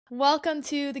Welcome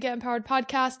to the Get Empowered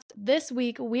podcast. This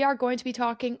week, we are going to be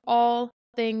talking all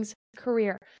things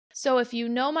career. So if you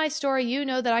know my story, you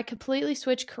know that I completely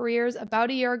switched careers about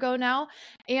a year ago now.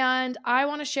 And I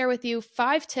want to share with you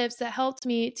 5 tips that helped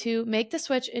me to make the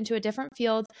switch into a different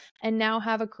field and now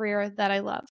have a career that I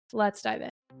love. Let's dive in.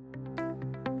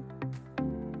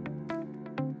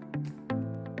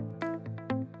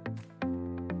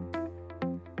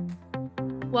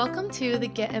 Welcome to the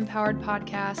Get Empowered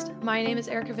podcast. My name is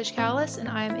Erica Vishkalis, and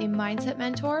I am a mindset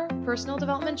mentor, personal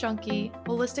development junkie,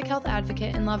 holistic health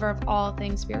advocate, and lover of all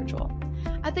things spiritual.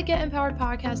 At the Get Empowered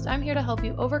podcast, I'm here to help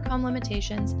you overcome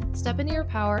limitations, step into your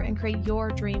power, and create your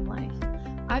dream life.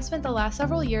 I've spent the last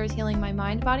several years healing my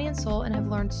mind, body, and soul, and have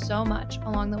learned so much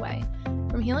along the way.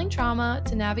 From healing trauma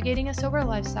to navigating a sober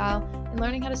lifestyle and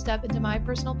learning how to step into my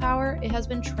personal power, it has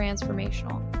been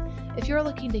transformational. If you're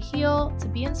looking to heal, to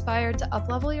be inspired, to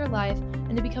uplevel your life,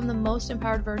 and to become the most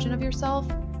empowered version of yourself,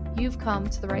 you've come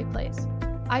to the right place.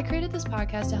 I created this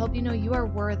podcast to help you know you are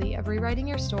worthy of rewriting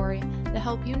your story, to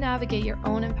help you navigate your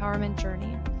own empowerment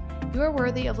journey. You are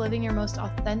worthy of living your most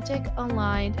authentic,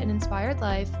 aligned, and inspired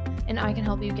life, and I can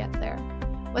help you get there.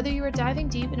 Whether you are diving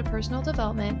deep into personal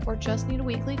development or just need a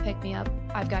weekly pick-me-up,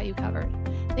 I've got you covered.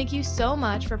 Thank you so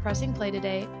much for pressing play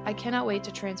today. I cannot wait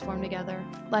to transform together.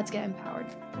 Let's get empowered.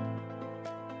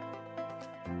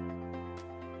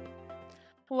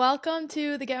 Welcome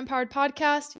to the Get Empowered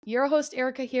podcast. Your host,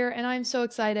 Erica here, and I'm so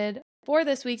excited for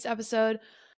this week's episode.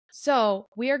 So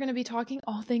we are going to be talking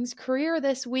all things career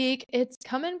this week. It's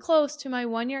coming close to my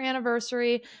 1-year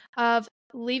anniversary of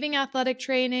leaving athletic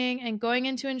training and going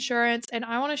into insurance. And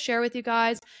I want to share with you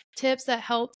guys tips that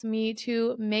helped me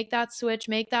to make that switch,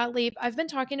 make that leap. I've been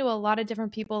talking to a lot of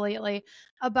different people lately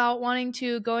about wanting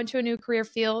to go into a new career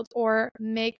field or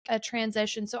make a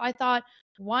transition. So I thought,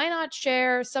 why not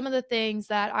share some of the things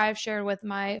that I've shared with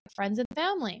my friends and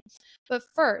family? But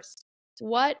first,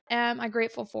 what am I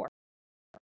grateful for?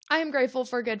 I am grateful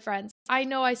for good friends. I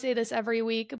know I say this every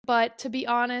week, but to be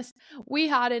honest, we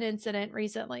had an incident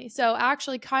recently. So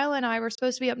actually, Kyle and I were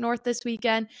supposed to be up north this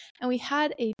weekend, and we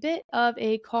had a bit of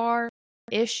a car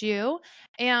issue,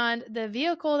 and the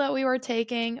vehicle that we were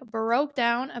taking broke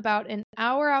down about an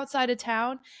hour outside of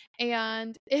town,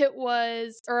 and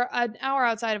an hour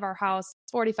outside of our house,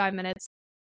 45 minutes.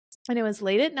 And it was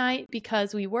late at night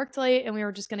because we worked late and we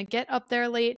were just going to get up there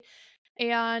late,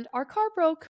 and our car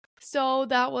broke. So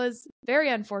that was very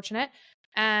unfortunate.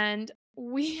 And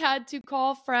we had to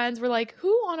call friends. We're like,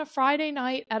 who on a Friday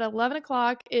night at 11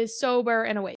 o'clock is sober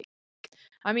and awake?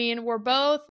 I mean, we're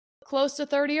both close to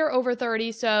 30 or over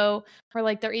 30. So we're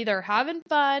like, they're either having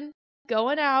fun,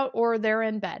 going out, or they're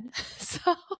in bed.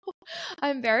 So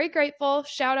I'm very grateful.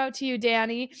 Shout out to you,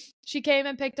 Danny. She came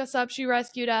and picked us up. She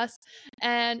rescued us,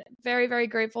 and very, very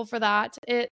grateful for that.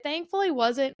 It thankfully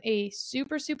wasn't a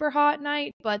super, super hot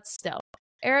night, but still.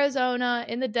 Arizona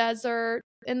in the desert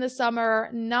in the summer,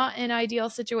 not an ideal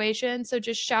situation. So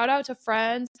just shout out to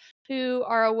friends who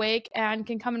are awake and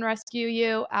can come and rescue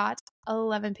you at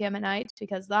 11 p.m. at night,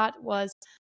 because that was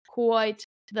quite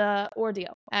the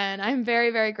ordeal. And I'm very,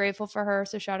 very grateful for her.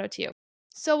 So shout out to you.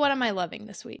 So what am I loving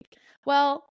this week?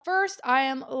 Well, first, I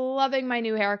am loving my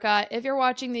new haircut. If you're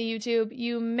watching the YouTube,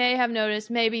 you may have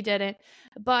noticed, maybe didn't,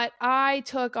 but I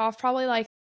took off probably like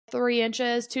 3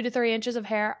 inches, 2 to 3 inches of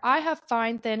hair. I have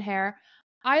fine, thin hair.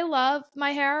 I love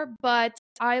my hair, but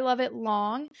I love it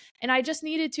long. And I just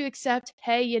needed to accept,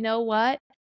 hey, you know what?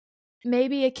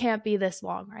 Maybe it can't be this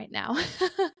long right now.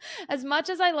 As much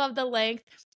as I love the length,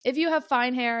 if you have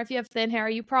fine hair, if you have thin hair,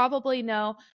 you probably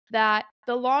know that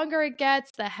the longer it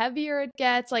gets, the heavier it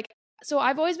gets. So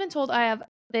I've always been told I have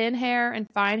thin hair and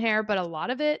fine hair, but a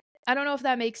lot of it, I don't know if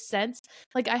that makes sense.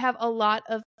 Like, I have a lot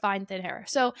of fine, thin hair.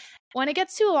 So when it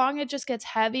gets too long, it just gets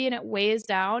heavy and it weighs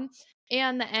down,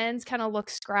 and the ends kind of look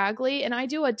scraggly. And I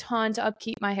do a ton to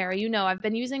upkeep my hair. You know, I've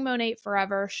been using Monat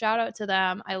forever. Shout out to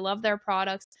them. I love their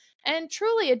products. And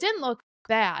truly, it didn't look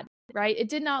bad, right? It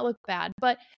did not look bad,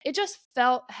 but it just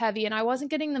felt heavy, and I wasn't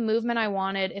getting the movement I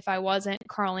wanted if I wasn't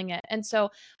curling it. And so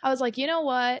I was like, you know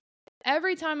what?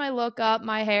 Every time I look up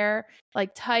my hair,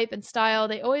 like type and style,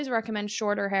 they always recommend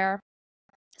shorter hair.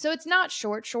 So it's not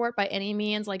short by any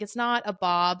means. Like, it's not a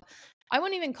bob. I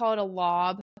wouldn't even call it a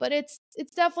lob, but it's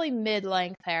definitely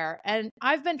mid-length hair. And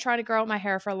I've been trying to grow out my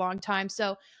hair for a long time,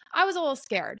 so I was a little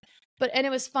scared. And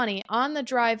it was funny. On the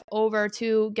drive over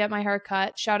to get my hair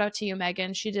cut, shout out to you,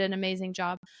 Megan. She did an amazing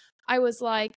job. I was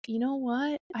like, you know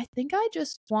what? I think I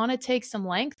just want to take some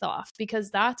length off, because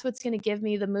that's what's going to give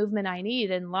me the movement I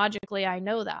need. And logically, I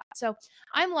know that. So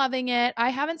I'm loving it.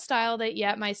 I haven't styled it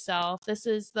yet myself. This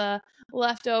is the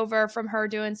leftover from her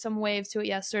doing some waves to it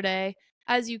yesterday.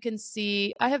 As you can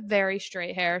see, I have very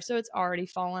straight hair, so it's already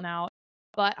fallen out.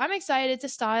 But I'm excited to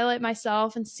style it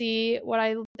myself and see what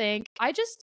I think.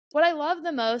 What I love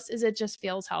the most is it just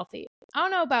feels healthy. I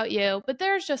don't know about you, but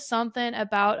there's just something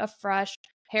about a fresh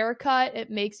haircut. It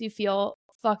makes you feel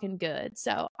fucking good.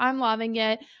 So I'm loving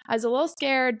it. I was a little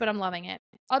scared, but I'm loving it.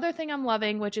 Other thing I'm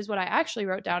loving, which is what I actually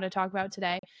wrote down to talk about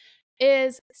today,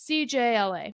 is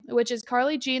CJLA, which is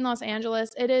Carly Jean Los Angeles.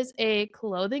 It is a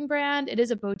clothing brand. It is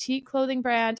a boutique clothing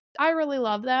brand. I really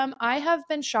love them. I have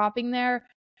been shopping there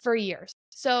for years.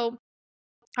 So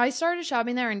I started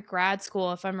shopping there in grad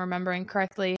school, if I'm remembering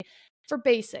correctly, for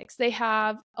basics. They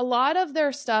have a lot of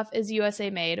their stuff is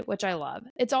USA made, which I love.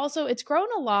 It's grown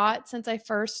a lot since I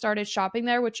first started shopping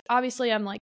there, which obviously I'm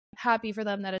like happy for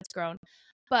them that it's grown.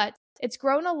 But it's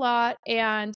grown a lot,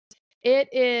 and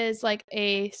it is like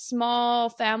a small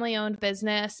family owned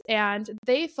business, and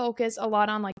they focus a lot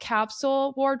on like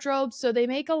capsule wardrobes. So they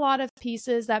make a lot of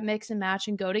pieces that mix and match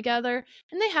and go together.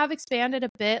 And they have expanded a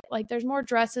bit. Like there's more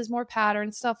dresses, more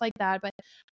patterns, stuff like that. But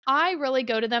I really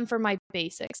go to them for my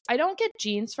basics. I don't get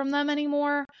jeans from them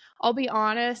anymore. I'll be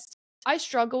honest. I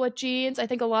struggle with jeans. I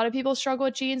think a lot of people struggle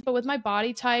with jeans, but with my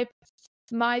body type,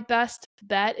 my best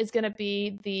bet is going to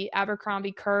be the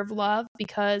Abercrombie Curve Love,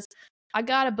 because I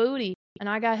got a booty and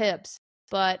I got hips,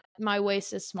 but my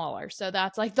waist is smaller. So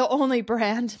that's like the only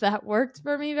brand that worked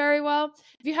for me very well.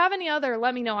 If you have any other,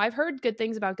 let me know. I've heard good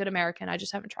things about Good American. I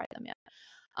just haven't tried them yet.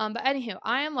 But anywho,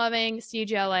 I am loving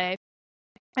CJLA.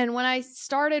 And when I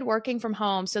started working from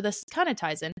home, so this kind of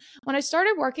ties in. When I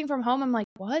started working from home, I'm like,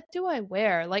 what do I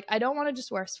wear? Like, I don't want to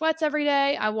just wear sweats every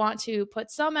day. I want to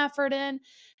put some effort in,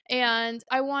 and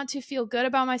I want to feel good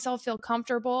about myself, feel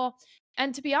comfortable.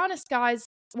 And to be honest, guys,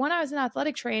 when I was in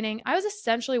athletic training, I was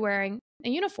essentially wearing a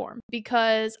uniform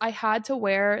because I had to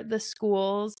wear the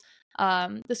school's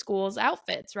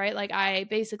outfits, right? Like I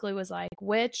basically was like,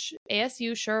 which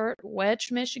ASU shirt,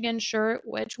 which Michigan shirt,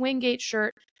 which Wingate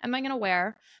shirt am I going to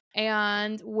wear?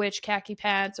 And which khaki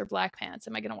pants or black pants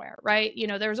am I going to wear, right? You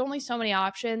know, there was only so many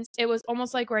options. It was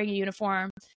almost like wearing a uniform,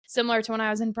 similar to when I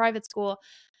was in private school.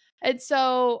 And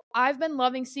so I've been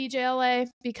loving CJLA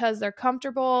because they're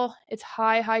comfortable. It's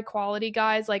high quality,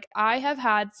 guys. Like I have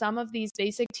had some of these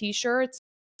basic t-shirts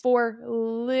for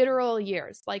literal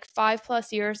years, like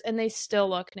 5+ years, and they still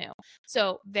look new.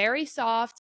 So very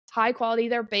soft, high quality.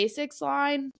 Their basics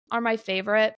line are my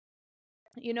favorite.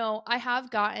 You know, I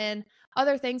have gotten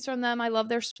other things from them. I love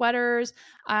their sweaters.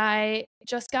 I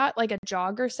just got like a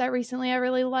jogger set recently I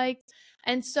really liked.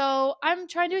 And so I'm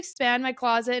trying to expand my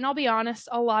closet. And I'll be honest,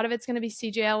 a lot of it's going to be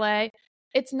CJLA.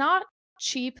 It's not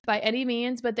cheap by any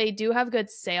means, but they do have good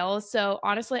sales. So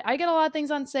honestly, I get a lot of things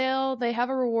on sale. They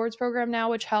have a rewards program now,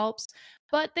 which helps,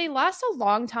 but they last a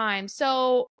long time.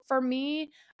 So for me,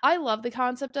 I love the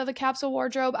concept of a capsule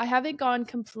wardrobe. I haven't gone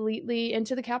completely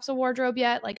into the capsule wardrobe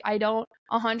yet. Like I don't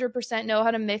 100% know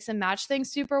how to mix and match things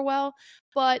super well,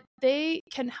 but they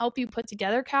can help you put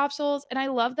together capsules. And I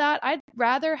love that. I'd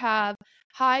rather have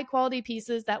high quality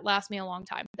pieces that last me a long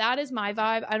time. That is my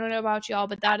vibe. I don't know about y'all,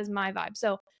 but that is my vibe.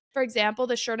 So for example,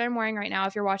 the shirt I'm wearing right now,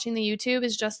 if you're watching the YouTube,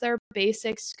 is just their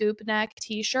basic scoop neck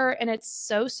t-shirt, and it's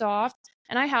so soft.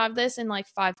 And I have this in like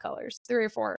 5 colors, 3 or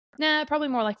 4. Nah, probably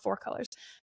more like 4 colors.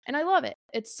 And I love it.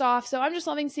 It's soft. So I'm just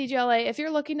loving CJLA. If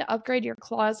you're looking to upgrade your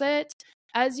closet,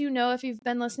 as you know, if you've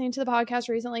been listening to the podcast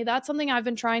recently, that's something I've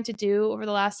been trying to do over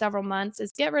the last several months,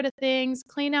 is get rid of things,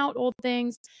 clean out old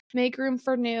things, make room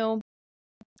for new,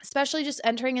 especially just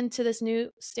entering into this new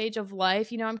stage of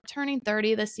life. You know, I'm turning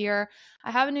 30 this year.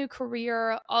 I have a new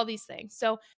career, all these things.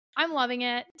 So I'm loving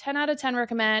it. 10 out of 10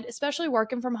 recommend, especially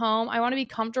working from home. I want to be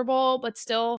comfortable, but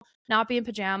still not be in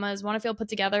pajamas, want to feel put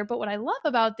together. But what I love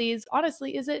about these,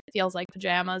 honestly, is it feels like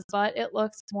pajamas, but it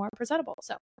looks more presentable.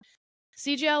 So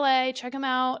CJLA, check them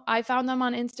out. I found them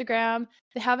on Instagram.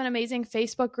 They have an amazing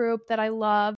Facebook group that I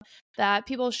love, that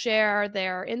people share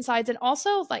their insights. And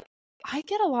also, like, I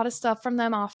get a lot of stuff from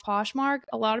them off Poshmark.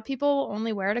 A lot of people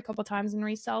only wear it a couple times and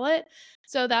resell it.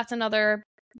 So that's another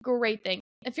great thing.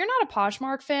 If you're not a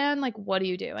Poshmark fan, like, what are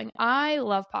you doing? I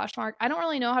love Poshmark. I don't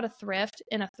really know how to thrift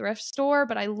in a thrift store,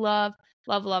 but I love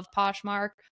Poshmark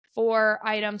for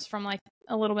items from like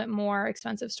a little bit more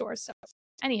expensive stores. So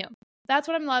anywho, that's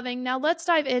what I'm loving. Now let's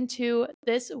dive into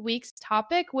this week's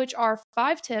topic, which are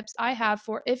 5 tips I have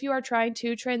for if you are trying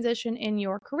to transition in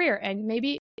your career and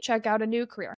maybe check out a new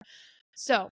career.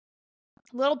 So,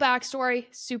 little backstory,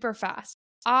 super fast.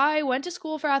 I went to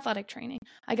school for athletic training.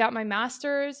 I got my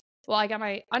master's. Well, I got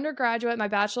my undergraduate, my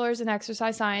bachelor's in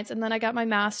exercise science, and then I got my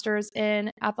master's in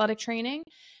athletic training.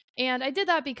 And I did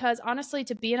that because honestly,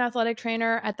 to be an athletic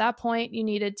trainer at that point, you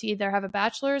needed to either have a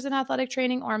bachelor's in athletic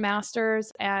training or a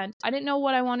master's. And I didn't know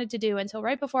what I wanted to do until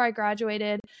right before I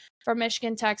graduated from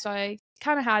Michigan Tech. So I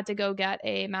kind of had to go get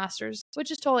a master's,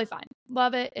 which is totally fine.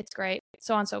 Love it. It's great.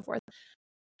 So on and so forth.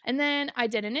 And then I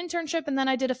did an internship, and then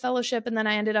I did a fellowship, and then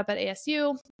I ended up at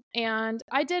ASU, and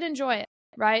I did enjoy it,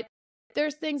 right?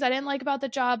 There's things I didn't like about the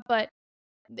job, but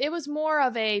it was more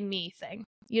of a me thing.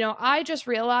 I just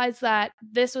realized that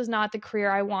this was not the career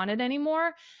I wanted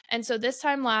anymore. And so this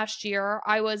time last year,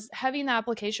 I was having the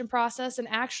application process, and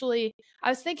actually, I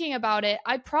was thinking about it.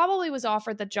 I probably was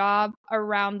offered the job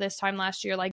around this time last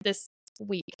year, like this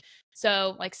week.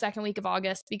 So, like, second week of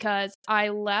August, because I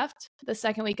left the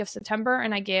second week of September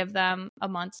and I gave them a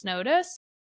month's notice,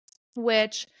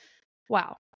 which,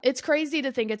 wow, it's crazy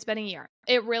to think it's been a year.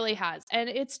 It really has. And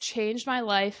it's changed my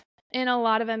life in a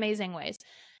lot of amazing ways.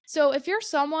 So if you're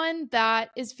someone that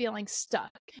is feeling stuck,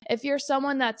 if you're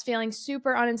someone that's feeling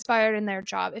super uninspired in their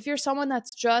job, if you're someone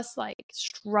that's just like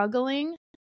struggling,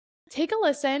 take a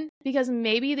listen, because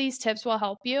maybe these tips will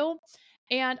help you.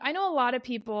 And I know a lot of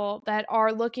people that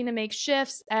are looking to make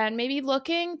shifts and maybe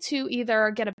looking to either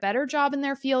get a better job in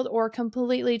their field or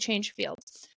completely change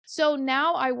fields. So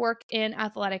now I work in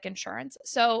athletic insurance.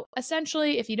 So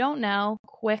essentially, if you don't know,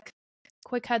 quick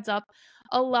heads up,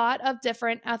 a lot of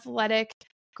different athletic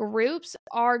groups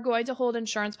are going to hold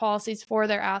insurance policies for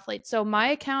their athletes. So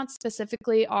my accounts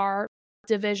specifically are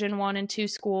Division 1 and 2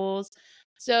 schools.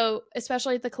 So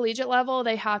especially at the collegiate level,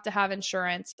 they have to have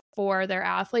insurance for their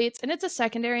athletes, and it's a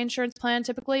secondary insurance plan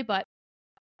typically, but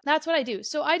that's what I do.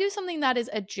 So I do something that is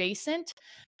adjacent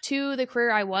to the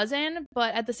career I was in,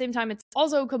 but at the same time, it's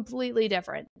also completely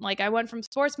different. Like, I went from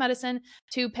sports medicine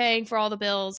to paying for all the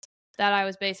bills that I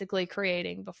was basically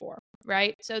creating before,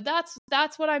 right? So that's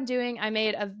what I'm doing. I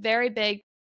made a very big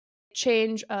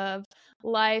change of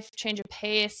life, change of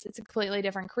pace. It's a completely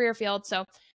different career field. So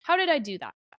how did I do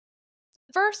that?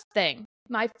 First thing,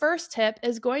 my first tip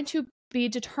is going to be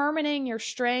determining your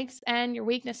strengths and your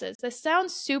weaknesses. This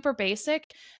sounds super basic,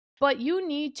 but you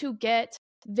need to get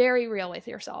very real with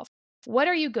yourself. What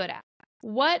are you good at?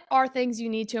 What are things you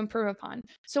need to improve upon?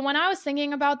 So when I was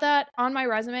thinking about that on my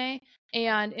resume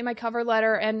and in my cover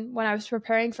letter and when I was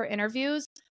preparing for interviews,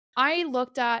 I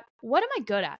looked at, what am I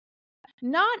good at?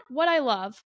 Not what I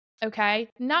love, okay?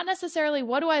 Not necessarily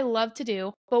what do I love to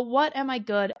do, but what am I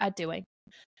good at doing?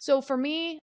 So for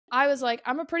me, I was like,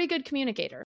 I'm a pretty good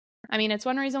communicator. I mean, it's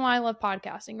one reason why I love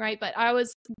podcasting, right? But I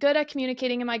was good at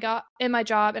communicating in my job,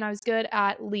 and I was good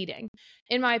at leading.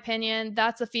 In my opinion,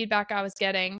 that's the feedback I was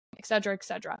getting, et cetera, et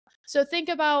cetera. So think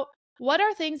about, what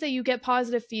are things that you get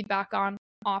positive feedback on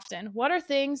often? What are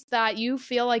things that you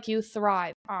feel like you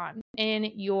thrive on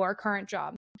in your current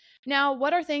job? Now,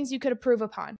 what are things you could improve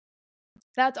upon?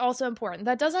 That's also important.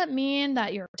 That doesn't mean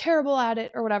that you're terrible at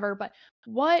it or whatever, but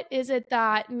what is it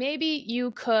that maybe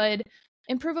you could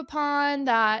improve upon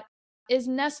that is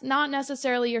not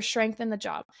necessarily your strength in the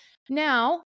job?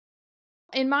 Now,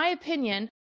 in my opinion,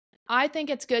 I think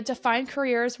it's good to find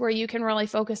careers where you can really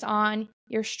focus on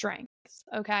your strengths,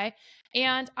 okay?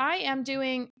 And I'm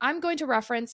going to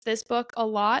reference this book a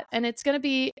lot, and it's going to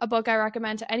be a book I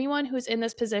recommend to anyone who's in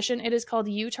this position. It is called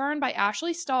U-Turn by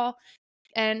Ashley Stahl.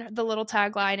 And the little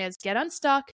tagline is, get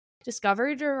unstuck, discover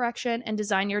your direction, and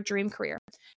design your dream career.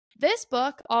 This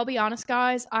book, I'll be honest,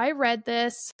 guys, I read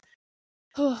this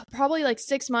probably like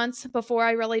 6 months before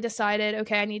I really decided,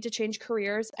 okay, I need to change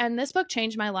careers. And this book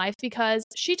changed my life because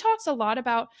she talks a lot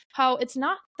about how it's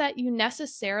not that you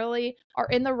necessarily are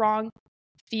in the wrong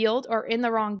field or in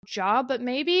the wrong job, but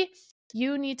maybe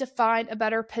you need to find a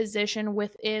better position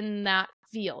within that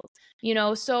field.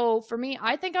 So for me,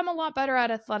 I think I'm a lot better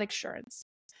at athletic insurance.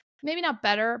 Maybe not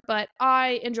better, but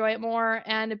I enjoy it more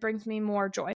and it brings me more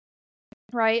joy,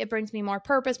 right? It brings me more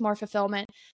purpose, more fulfillment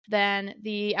than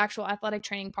the actual athletic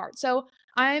training part. So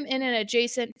I'm in an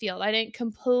adjacent field. I didn't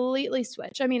completely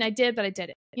switch. I mean, I did, but I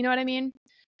didn't. You know what I mean?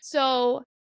 So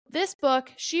this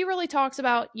book, she really talks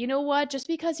about, you know what? Just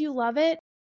because you love it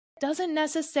doesn't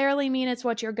necessarily mean it's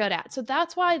what you're good at. So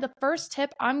that's why the first tip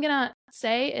I'm going to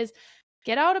say is,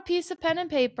 get out a piece of pen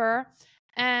and paper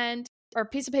or a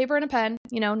piece of paper and a pen,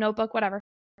 notebook, whatever.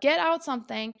 Get out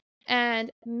something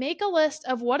and make a list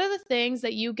of what are the things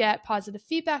that you get positive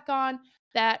feedback on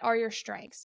that are your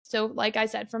strengths. So like I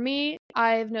said, for me,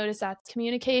 I've noticed that's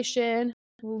communication,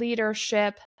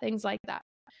 leadership, things like that.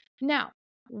 Now,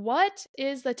 what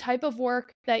is the type of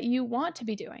work that you want to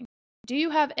be doing? Do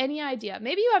you have any idea?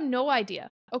 Maybe you have no idea.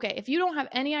 Okay, if you don't have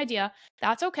any idea,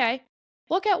 that's okay.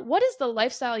 Look at, what is the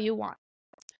lifestyle you want?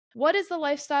 What is the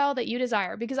lifestyle that you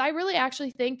desire? Because I really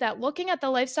actually think that looking at the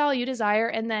lifestyle you desire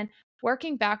and then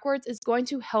working backwards is going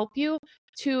to help you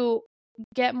to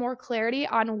get more clarity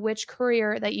on which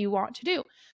career that you want to do.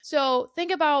 So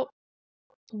think about,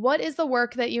 what is the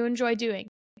work that you enjoy doing?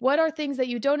 What are things that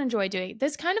you don't enjoy doing?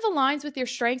 This kind of aligns with your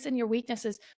strengths and your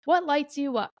weaknesses. What lights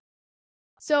you up?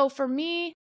 So for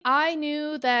me, I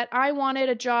knew that I wanted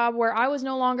a job where I was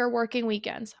no longer working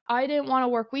weekends. I didn't want to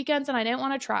work weekends and I didn't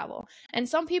want to travel. And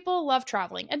some people love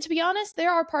traveling. And to be honest,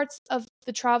 there are parts of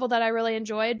the travel that I really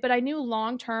enjoyed, but I knew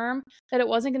long term that it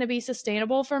wasn't going to be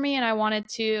sustainable for me and I wanted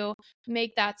to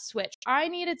make that switch. I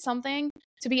needed something,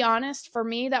 to be honest, for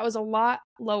me that was a lot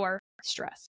lower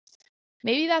stress.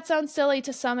 Maybe that sounds silly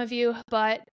to some of you,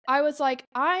 but I was like,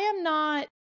 I am not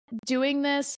doing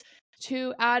this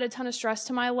to add a ton of stress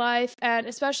to my life. And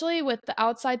especially with the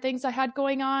outside things I had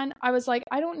going on, I was like,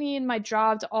 I don't need my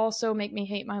job to also make me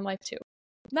hate my life too.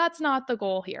 That's not the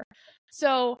goal here.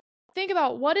 So think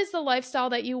about, what is the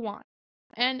lifestyle that you want?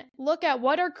 And look at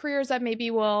what are careers that maybe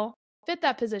will fit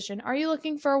that position. Are you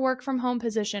looking for a work from home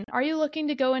position? Are you looking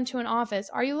to go into an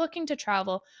office? Are you looking to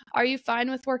travel? Are you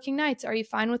fine with working nights? Are you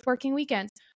fine with working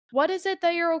weekends? What is it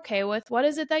that you're okay with? What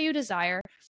is it that you desire?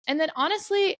 And then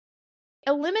honestly,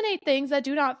 eliminate things that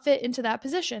do not fit into that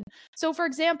position. So for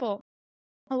example,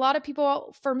 a lot of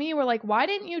people for me were like, why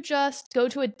didn't you just go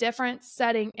to a different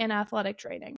setting in athletic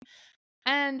training?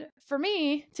 And for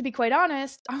me, to be quite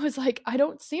honest, I was like, I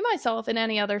don't see myself in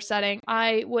any other setting.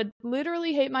 I would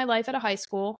literally hate my life at a high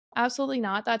school. Absolutely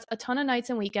not. That's a ton of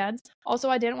nights and weekends. Also,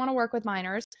 I didn't want to work with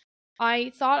minors.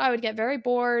 I thought I would get very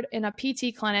bored in a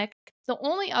PT clinic. The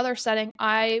only other setting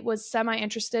I was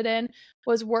semi-interested in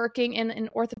was working in an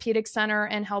orthopedic center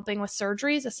and helping with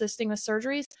surgeries, assisting with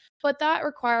surgeries, but that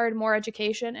required more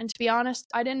education. And to be honest,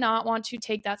 I did not want to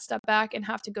take that step back and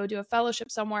have to go do a fellowship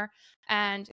somewhere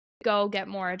and go get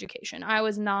more education. I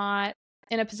was not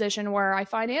in a position where I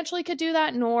financially could do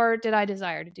that, nor did I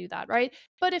desire to do that, right?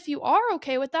 But if you are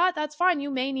okay with that, that's fine. You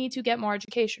may need to get more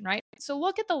education, right? So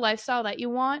look at the lifestyle that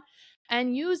you want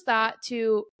and use that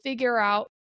to figure out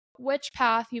which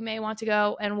path you may want to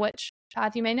go and which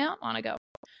path you may not want to go.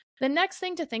 The next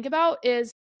thing to think about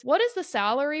is, what is the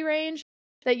salary range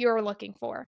that you're looking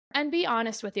for? And be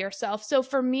honest with yourself. So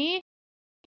for me,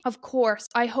 of course,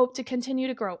 I hope to continue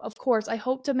to grow. Of course, I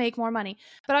hope to make more money.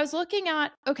 But I was looking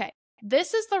at, okay,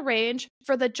 this is the range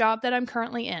for the job that I'm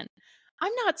currently in.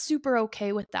 I'm not super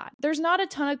okay with that. There's not a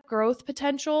ton of growth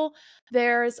potential.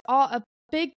 There's a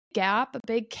big gap, a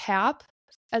big cap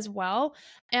as well.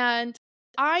 And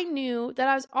I knew that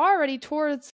I was already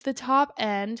towards the top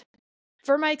end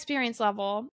for my experience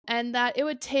level and that it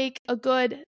would take a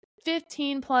good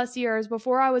 15 plus years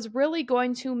before I was really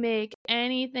going to make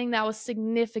anything that was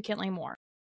significantly more.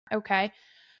 Okay.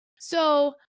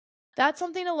 So that's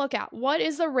something to look at. What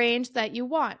is the range that you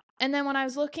want? And then when I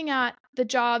was looking at the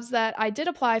jobs that I did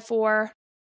apply for,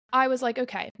 I was like,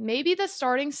 okay, maybe the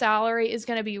starting salary is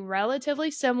going to be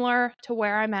relatively similar to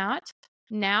where I'm at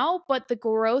now, but the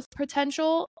growth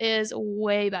potential is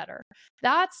way better.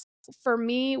 That's, for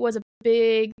me, was a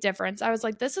big difference. I was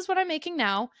like, this is what I'm making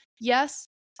now. Yes,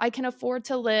 I can afford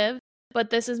to live, but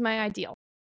this is my ideal.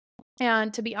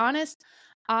 And to be honest,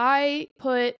 I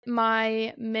put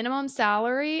my minimum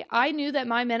salary, I knew that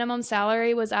my minimum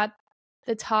salary was at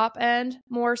the top end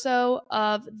more so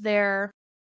of their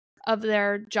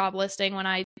job listing when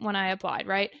I applied,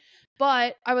 right?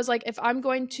 But I was like, if I'm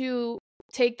going to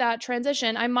take that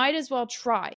transition, I might as well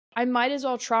try. I might as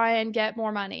well try and get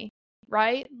more money,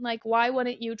 right? Like, why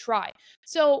wouldn't you try?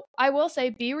 So I will say,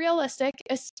 be realistic,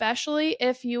 especially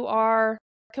if you are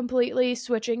completely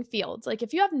switching fields. Like,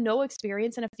 if you have no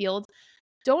experience in a field,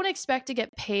 don't expect to get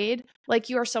paid like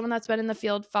you are someone that's been in the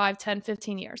field 5, 10,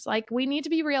 15 years. Like, we need to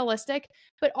be realistic,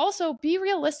 but also be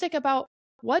realistic about,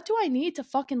 what do I need to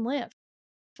fucking live?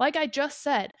 Like I just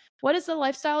said, what is the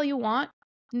lifestyle you want?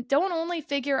 Don't only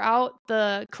figure out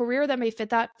the career that may fit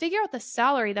that, figure out the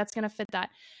salary that's going to fit that.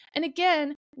 And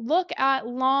again, look at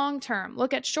long term,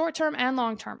 look at short term and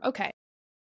long term. Okay,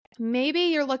 maybe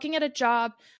you're looking at a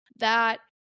job that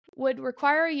would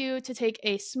require you to take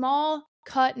a small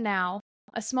cut now,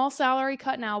 a small salary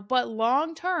cut now, but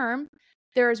long term,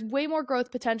 there is way more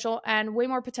growth potential and way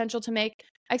more potential to make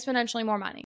exponentially more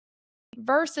money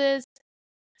versus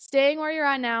staying where you're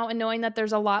at now and knowing that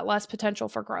there's a lot less potential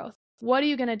for growth. What are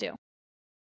you going to do?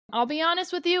 I'll be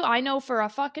honest with you. I know for a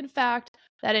fucking fact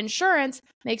that insurance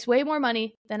makes way more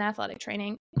money than athletic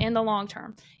training in the long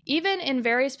term, even in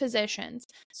various positions.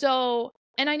 So,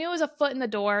 and I knew it was a foot in the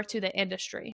door to the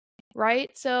industry,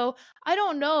 right? So I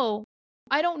don't know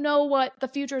what the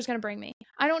future is going to bring me.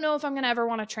 I don't know if I'm going to ever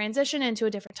want to transition into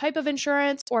a different type of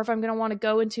insurance, or if I'm going to want to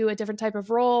go into a different type of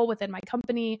role within my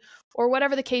company, or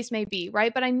whatever the case may be,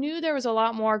 right? But I knew there was a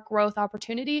lot more growth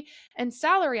opportunity and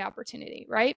salary opportunity,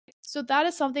 right? So that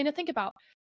is something to think about.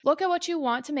 Look at what you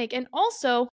want to make, and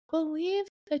also believe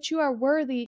that you are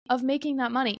worthy of making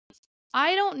that money.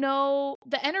 I don't know.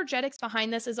 The energetics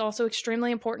behind this is also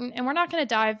extremely important, and we're not going to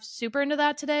dive super into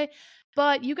that today.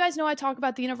 But you guys know I talk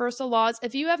about the universal laws.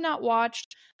 If you have not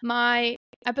watched my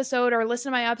episode or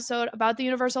listened to my episode about the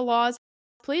universal laws,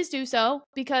 please do so,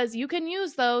 because you can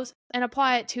use those and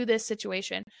apply it to this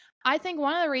situation. I think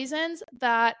one of the reasons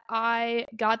that I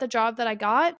got the job that I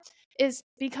got is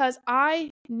because I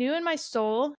knew in my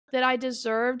soul that I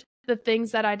deserved the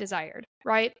things that I desired,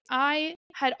 right? I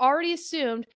had already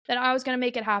assumed that I was going to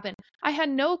make it happen. I had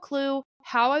no clue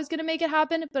how I was going to make it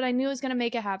happen, but I knew I was going to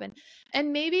make it happen.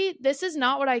 And maybe this is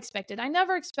not what I expected. I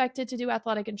never expected to do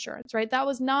athletic insurance, right? That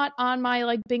was not on my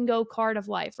like bingo card of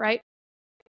life, right?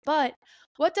 But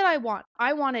what did I want?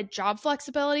 I wanted job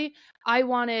flexibility. I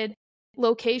wanted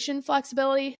location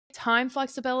flexibility, time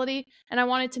flexibility, and I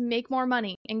wanted to make more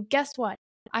money. And guess what?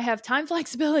 I have time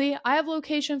flexibility, I have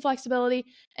location flexibility,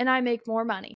 and I make more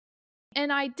money.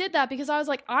 And I did that because I was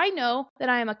like, I know that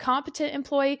I am a competent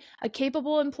employee, a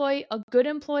capable employee, a good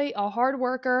employee, a hard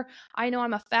worker. I know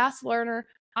I'm a fast learner.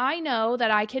 I know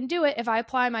that I can do it if I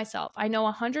apply myself. I know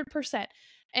 100%.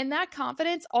 And that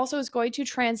confidence also is going to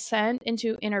transcend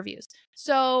into interviews.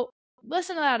 So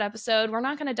listen to that episode. We're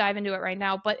not going to dive into it right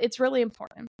now, but it's really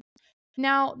important.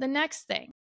 Now, the next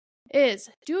thing is,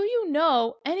 do you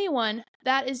know anyone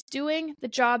that is doing the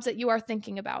jobs that you are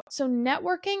thinking about? So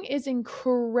networking is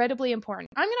incredibly important.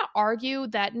 I'm going to argue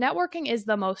that networking is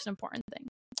the most important thing.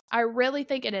 I really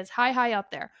think it is high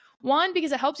up there. One,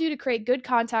 because it helps you to create good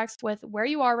contacts with where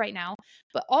you are right now,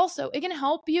 but also it can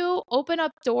help you open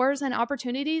up doors and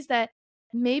opportunities that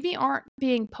maybe aren't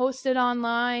being posted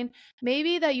online,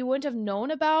 maybe that you wouldn't have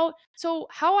known about. So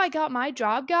how I got my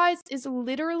job, guys, is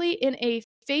literally in a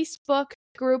Facebook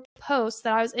group post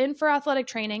that I was in for athletic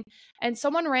training, and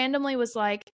someone randomly was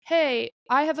like, hey,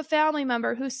 I have a family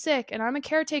member who's sick and I'm a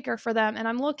caretaker for them, and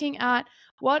I'm looking at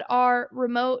what are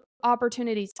remote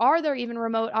opportunities. Are there even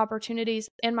remote opportunities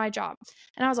in my job?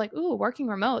 And I was like, ooh, working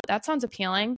remote, that sounds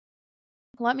appealing.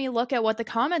 Let me look at what the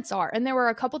comments are. And there were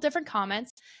a couple different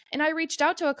comments, and I reached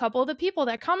out to a couple of the people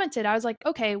that commented. I was like,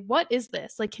 okay, what is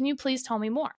this? Like, can you please tell me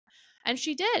more? And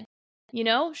she did.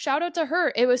 Shout out to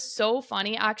her. It was so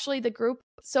funny. Actually, the group,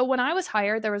 so when I was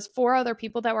hired, there was 4 other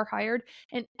people that were hired,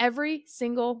 and every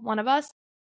single one of us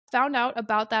found out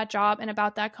about that job and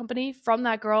about that company from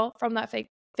that girl, from that fake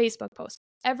Facebook post.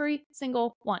 Every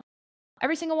single one.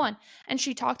 Every single one. And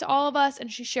she talked to all of us,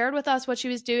 and she shared with us what she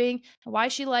was doing and why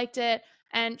she liked it.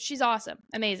 And she's awesome.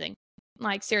 Amazing.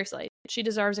 Like, seriously, she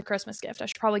deserves a Christmas gift. I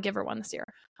should probably give her one this year,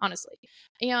 honestly.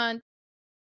 And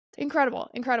incredible.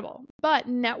 But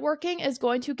networking is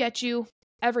going to get you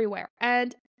everywhere.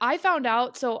 And I found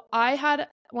out, so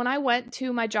when I went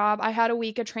to my job, I had a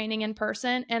week of training in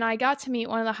person, and I got to meet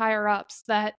one of the higher ups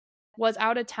that was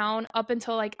out of town up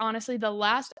until, like, honestly, the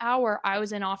last hour I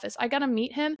was in office. I got to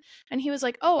meet him, and he was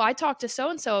like, oh, I talked to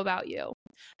so-and-so about you.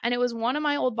 And it was one of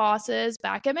my old bosses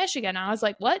back at Michigan. And I was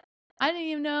like, what? I didn't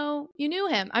even know you knew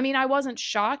him. I mean, I wasn't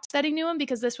shocked that he knew him,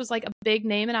 because this was like a big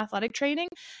name in athletic training.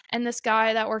 And this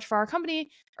guy that worked for our company,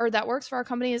 or that works for our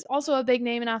company, is also a big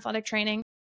name in athletic training.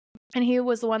 And he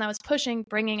was the one that was pushing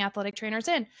bringing athletic trainers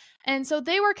in. And so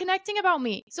they were connecting about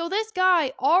me. So this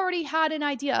guy already had an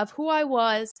idea of who I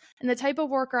was and the type of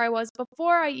worker I was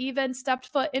before I even stepped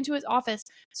foot into his office.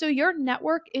 So your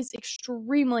network is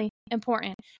extremely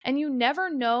important, and you never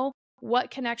know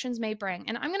what connections may bring.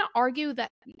 And I'm going to argue that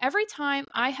every time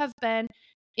I have been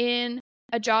in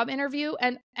a job interview,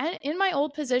 and in my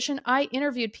old position, I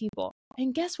interviewed people.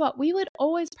 And guess what? We would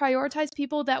always prioritize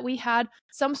people that we had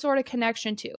some sort of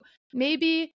connection to.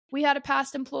 Maybe we had a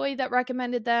past employee that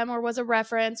recommended them or was a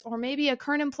reference, or maybe a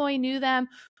current employee knew them,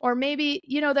 or maybe,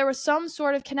 there was some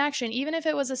sort of connection. Even if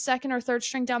it was a second or third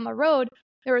string down the road,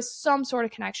 there was some sort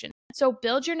of connection. So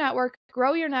build your network,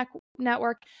 grow your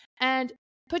network, and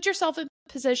put yourself in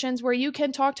positions where you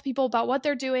can talk to people about what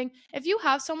they're doing. If you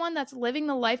have someone that's living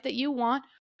the life that you want,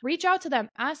 reach out to them,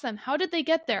 ask them, how did they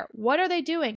get there? What are they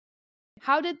doing?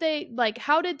 How did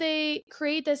they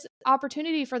create this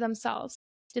opportunity for themselves?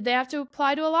 Did they have to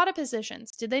apply to a lot of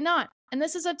positions? Did they not? And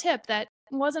this is a tip that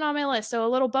wasn't on my list, so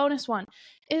a little bonus one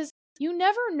is, you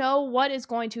never know what is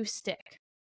going to stick.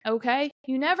 Okay?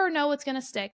 You never know what's going to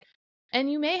stick. And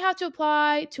you may have to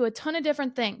apply to a ton of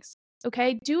different things.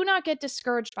 Okay? Do not get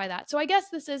discouraged by that. So I guess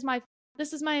this is my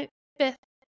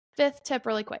fifth tip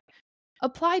really quick.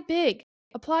 Apply big.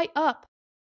 Apply up.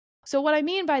 So what I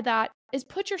mean by that is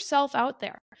put yourself out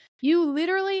there. You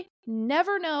literally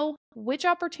never know which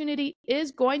opportunity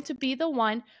is going to be the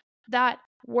one that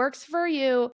works for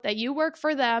you, that you work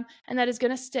for them, and that is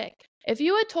going to stick. If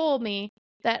you had told me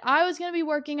that I was going to be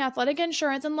working athletic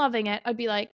insurance and loving it, I'd be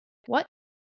like, what?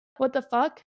 What the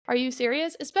fuck? Are you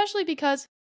serious? Especially because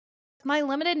my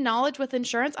limited knowledge with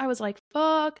insurance, I was like,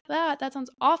 fuck that. That sounds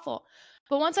awful.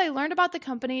 But once I learned about the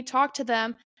company, talked to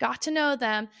them, got to know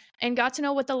them, and got to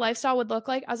know what the lifestyle would look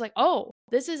like, I was like, oh,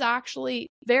 this is actually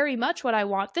very much what I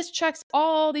want. This checks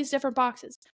all these different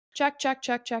boxes. Check, check,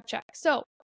 check, check, check. So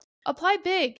apply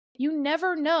big. You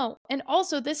never know. And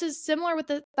also, this is similar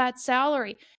with that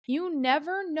salary. You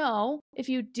never know if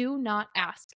you do not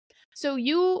ask. So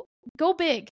you go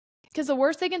big, because the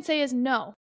worst they can say is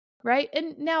no. Right?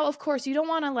 And now, of course, you don't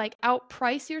want to like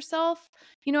outprice yourself.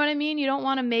 You know what I mean? You don't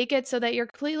want to make it so that you're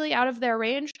completely out of their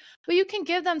range, but you can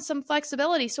give them some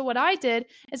flexibility. So what I did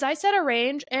is I set a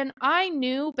range, and I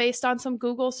knew based on some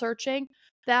Google searching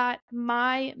that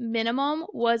my minimum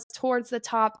was towards the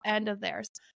top end of theirs.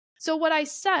 So what I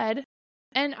said,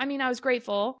 and I mean, I was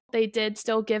grateful. They did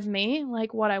still give me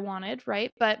like what I wanted,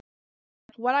 right? But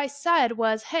what I said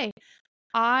was, hey,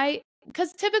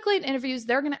 because typically in interviews,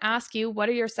 they're going to ask you, what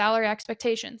are your salary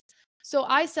expectations? So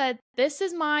I said, this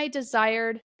is my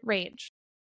desired range.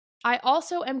 I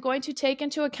also am going to take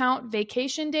into account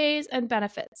vacation days and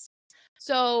benefits.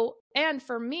 So, and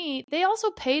for me, they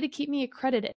also pay to keep me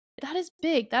accredited. That is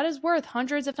big. That is worth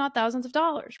hundreds, if not thousands of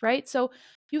dollars, right? So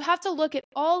you have to look at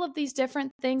all of these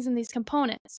different things and these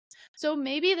components. So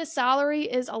maybe the salary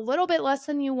is a little bit less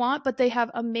than you want, but they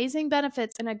have amazing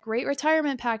benefits and a great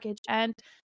retirement package and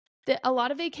a lot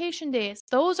of vacation days.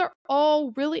 Those are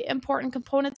all really important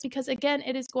components because, again,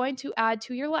 it is going to add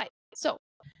to your life. So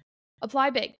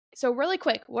apply big. So really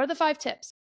quick, what are the 5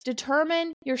 tips?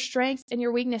 Determine your strengths and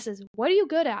your weaknesses. What are you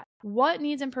good at? What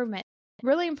needs improvement?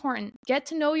 Really important. Get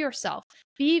to know yourself.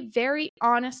 Be very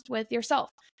honest with yourself.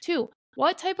 2,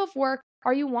 what type of work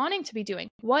are you wanting to be doing?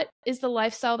 What is the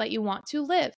lifestyle that you want to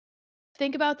live?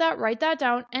 Think about that, write that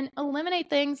down, and eliminate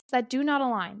things that do not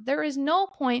align. There is no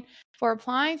point for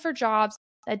applying for jobs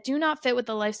that do not fit with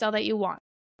the lifestyle that you want.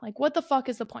 Like, what the fuck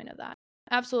is the point of that?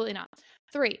 Absolutely not.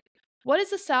 3, what is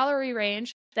the salary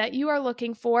range that you are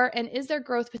looking for, and is there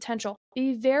growth potential?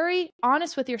 Be very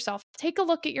honest with yourself. Take a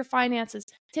look at your finances.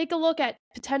 Take a look at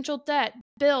potential debt,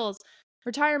 bills,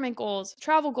 retirement goals,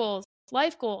 travel goals,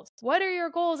 life goals. What are your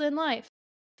goals in life?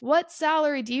 What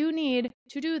salary do you need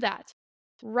to do that?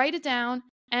 Write it down.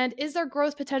 And is there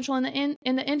growth potential in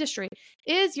the industry?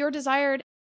 Is your desired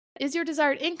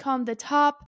income the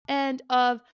top end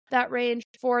of that range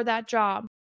for that job?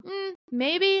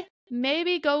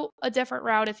 Maybe go a different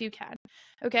route if you can.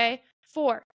 Okay.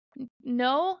 4,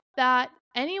 know that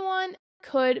anyone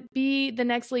could be the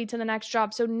next lead to the next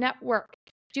job. So network.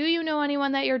 Do you know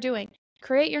anyone that you're doing?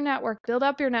 Create your network, build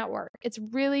up your network. It's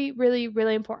really, really,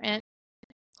 really important.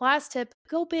 Last tip,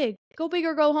 go big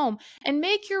or go home, and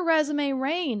make your resume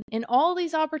rain in all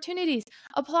these opportunities.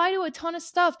 Apply to a ton of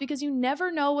stuff because you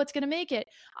never know what's going to make it.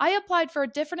 I applied for a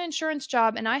different insurance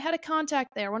job and I had a contact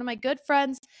there. One of my good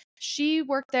friends, she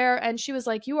worked there and she was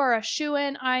like, you are a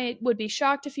shoo-in. I would be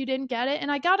shocked if you didn't get it.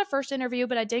 And I got a first interview,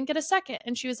 but I didn't get a second.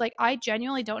 And she was like, I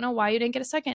genuinely don't know why you didn't get a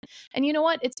second. And you know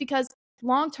what? It's because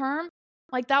long term,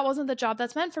 like that wasn't the job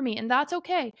that's meant for me, and that's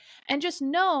okay. And just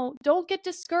know, don't get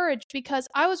discouraged, because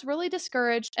I was really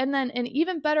discouraged, and then an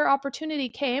even better opportunity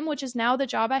came, which is now the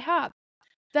job I have.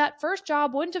 That first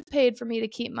job wouldn't have paid for me to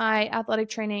keep my athletic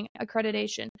training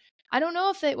accreditation. I don't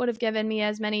know if it would have given me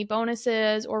as many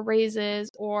bonuses or raises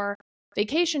or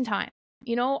vacation time.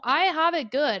 You know, I have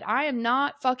it good. I am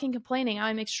not fucking complaining.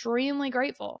 I'm extremely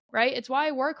grateful, right? It's why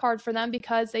I work hard for them,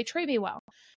 because they treat me well.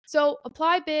 So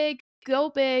apply big,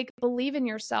 go big, believe in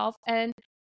yourself. And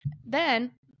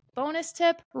then, bonus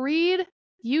tip, read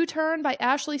U-Turn by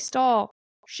Ashley Stahl.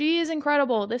 She is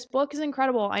incredible. This book is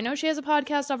incredible. I know she has a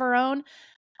podcast of her own.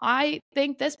 I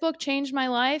think this book changed my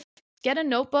life. Get a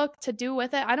notebook to do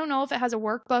with it. I don't know if it has a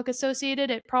workbook associated.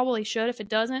 It probably should if it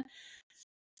doesn't.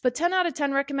 But 10 out of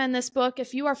 10 recommend this book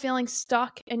if you are feeling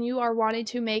stuck and you are wanting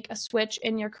to make a switch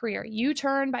in your career.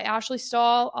 U-Turn by Ashley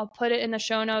Stahl. I'll put it in the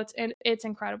show notes, and it's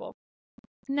incredible.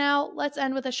 Now, let's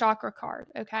end with a chakra card,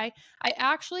 okay? I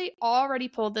actually already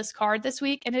pulled this card this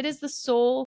week, and it is the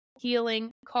Soul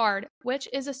Healing card, which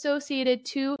is associated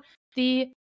to the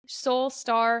Soul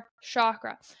Star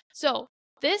chakra. So,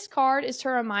 this card is to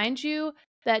remind you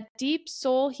that deep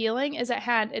soul healing is at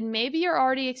hand, and maybe you're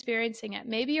already experiencing it.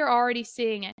 Maybe you're already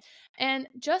seeing it. And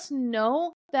just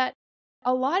know that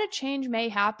a lot of change may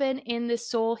happen in this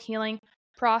soul healing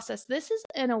process. This is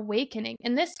an awakening,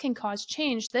 and this can cause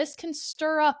change. This can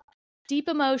stir up deep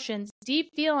emotions, deep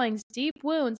feelings, deep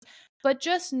wounds. But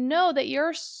just know that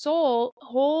your soul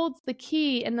holds the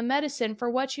key and the medicine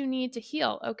for what you need to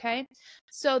heal, okay?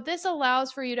 So this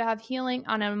allows for you to have healing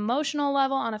on an emotional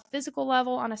level, on a physical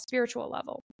level, on a spiritual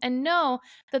level. And know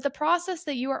that the process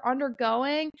that you are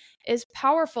undergoing is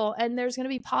powerful, and there's going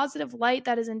to be positive light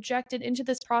that is injected into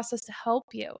this process to help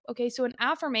you, okay? So an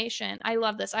affirmation, I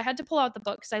love this. I had to pull out the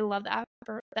book because I love the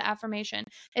affirmation.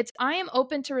 It's, I am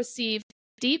open to receive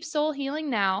deep soul healing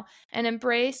now and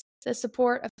embrace the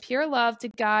support of pure love to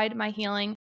guide my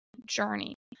healing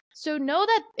journey. So know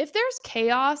that if there's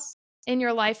chaos in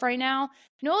your life right now,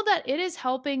 know that it is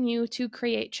helping you to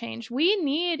create change. We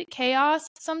need chaos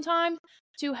sometimes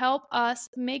to help us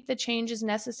make the changes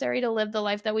necessary to live the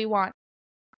life that we want.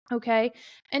 Okay?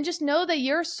 And just know that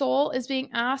your soul is being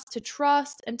asked to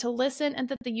trust and to listen, and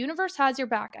that the universe has your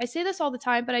back. I say this all the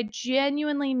time, but I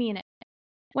genuinely mean it.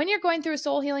 When you're going through a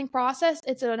soul healing process,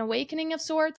 it's an awakening of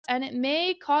sorts, and it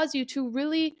may cause you to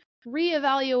really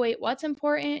reevaluate what's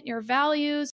important, your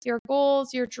values, your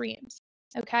goals, your dreams.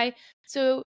 Okay?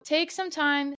 So take some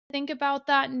time, think about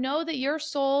that. Know that your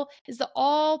soul is the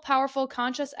all-powerful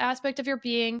conscious aspect of your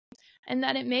being, and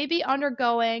that it may be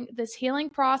undergoing this healing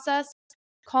process.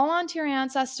 Call on to your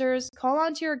ancestors, call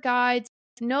on to your guides.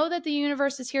 Know that the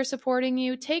universe is here supporting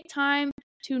you. Take time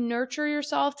to nurture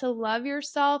yourself, to love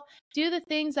yourself. Do the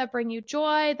things that bring you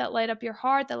joy, that light up your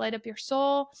heart, that light up your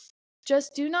soul.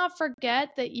 Just do not forget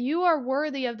that you are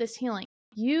worthy of this healing.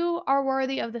 You are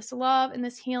worthy of this love and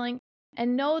this healing.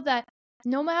 And know that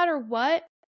no matter what,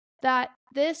 that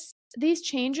these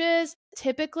changes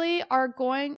typically are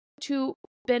going to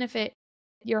benefit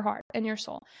your heart and your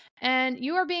soul. And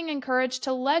you are being encouraged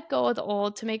to let go of the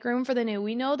old to make room for the new.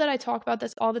 We know that I talk about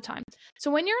this all the time.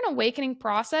 So when you're in an awakening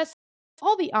process,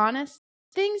 I'll be honest,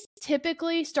 things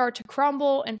typically start to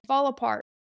crumble and fall apart.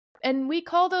 And we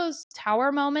call those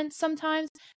tower moments sometimes.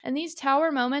 And these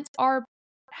tower moments are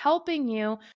helping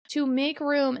you to make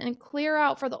room and clear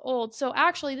out for the old. So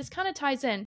actually, this kind of ties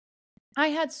in. I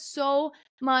had so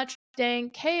much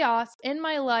dang chaos in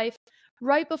my life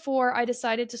right before I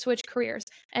decided to switch careers.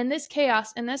 And this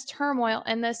chaos and this turmoil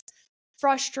and this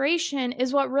frustration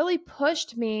is what really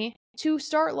pushed me to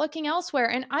start looking elsewhere.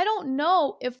 And I don't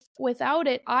know if without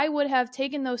it, I would have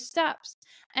taken those steps.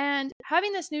 And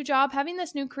having this new job, having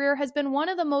this new career has been one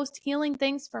of the most healing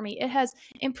things for me. It has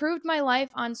improved my life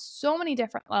on so many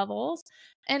different levels.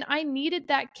 And I needed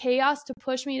that chaos to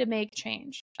push me to make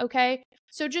change. Okay.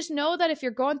 So just know that if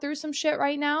you're going through some shit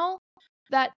right now,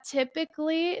 that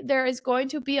typically there is going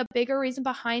to be a bigger reason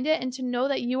behind it, and to know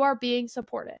that you are being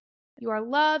supported. You are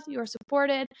loved, you are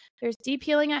supported, there's deep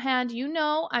healing at hand. You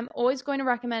know, I'm always going to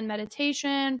recommend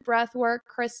meditation, breath work,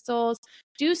 crystals.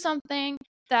 Do something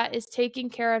that is taking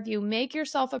care of you. Make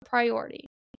yourself a priority,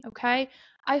 okay?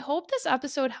 I hope this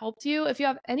episode helped you. If you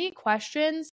have any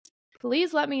questions,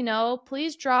 please let me know.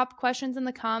 Please drop questions in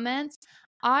the comments.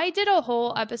 I did a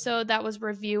whole episode that was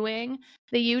reviewing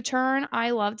The U-Turn.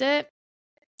 I loved it.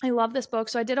 I love this book,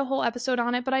 so I did a whole episode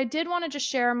on it, but I did want to just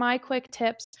share my quick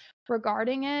tips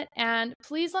regarding it. And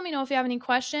please let me know if you have any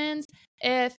questions.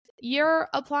 If you're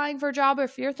applying for a job, or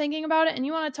if you're thinking about it and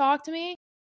you want to talk to me,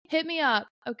 hit me up,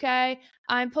 okay?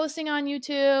 I'm posting on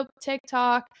YouTube,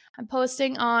 TikTok. I'm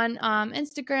posting on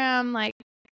Instagram. Like,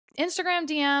 Instagram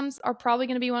DMs are probably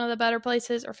going to be one of the better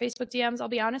places, or Facebook DMs. I'll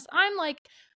be honest.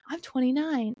 I'm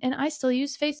 29 and I still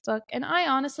use Facebook, and I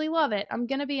honestly love it. I'm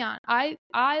going to be on. I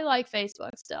like Facebook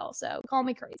still, so call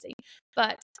me crazy.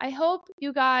 But I hope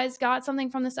you guys got something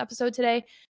from this episode today.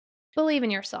 Believe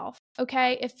in yourself,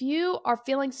 okay? If you are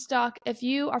feeling stuck, if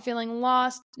you are feeling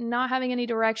lost, not having any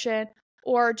direction,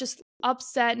 or just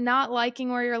upset, not liking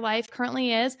where your life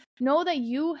currently is, know that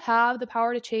you have the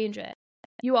power to change it.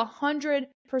 You 100%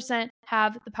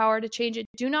 have the power to change it.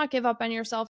 Do not give up on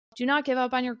yourself. Do not give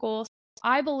up on your goals.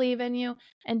 I believe in you,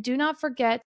 and do not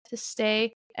forget to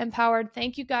stay empowered.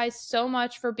 Thank you guys so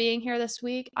much for being here this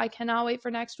week. I cannot wait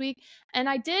for next week. And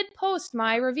I did post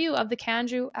my review of the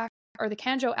Kanjo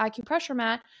acupressure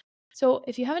mat. So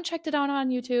if you haven't checked it out on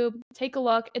YouTube, take a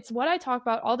look. It's what I talk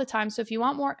about all the time. So if you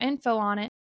want more info on it,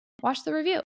 watch the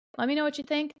review. Let me know what you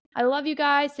think. I love you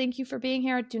guys. Thank you for being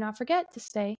here. Do not forget to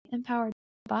stay empowered.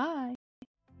 Bye.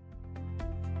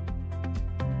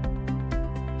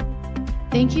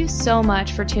 Thank you so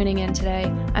much for tuning in today.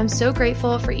 I'm so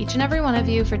grateful for each and every one of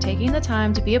you for taking the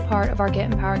time to be a part of our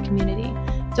Get Empowered community.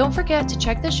 Don't forget to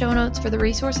check the show notes for the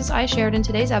resources I shared in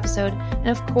today's episode, and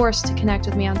of course, to connect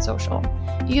with me on social.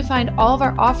 You can find all of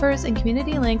our offers and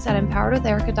community links at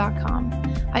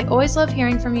empoweredwitherica.com. I always love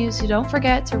hearing from you, so don't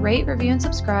forget to rate, review, and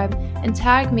subscribe, and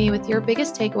tag me with your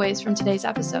biggest takeaways from today's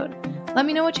episode. Let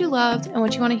me know what you loved and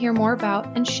what you want to hear more about,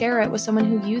 and share it with someone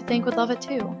who you think would love it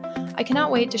too. I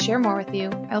cannot wait to share more with you.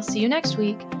 I'll see you next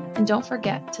week, and don't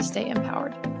forget to stay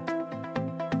empowered.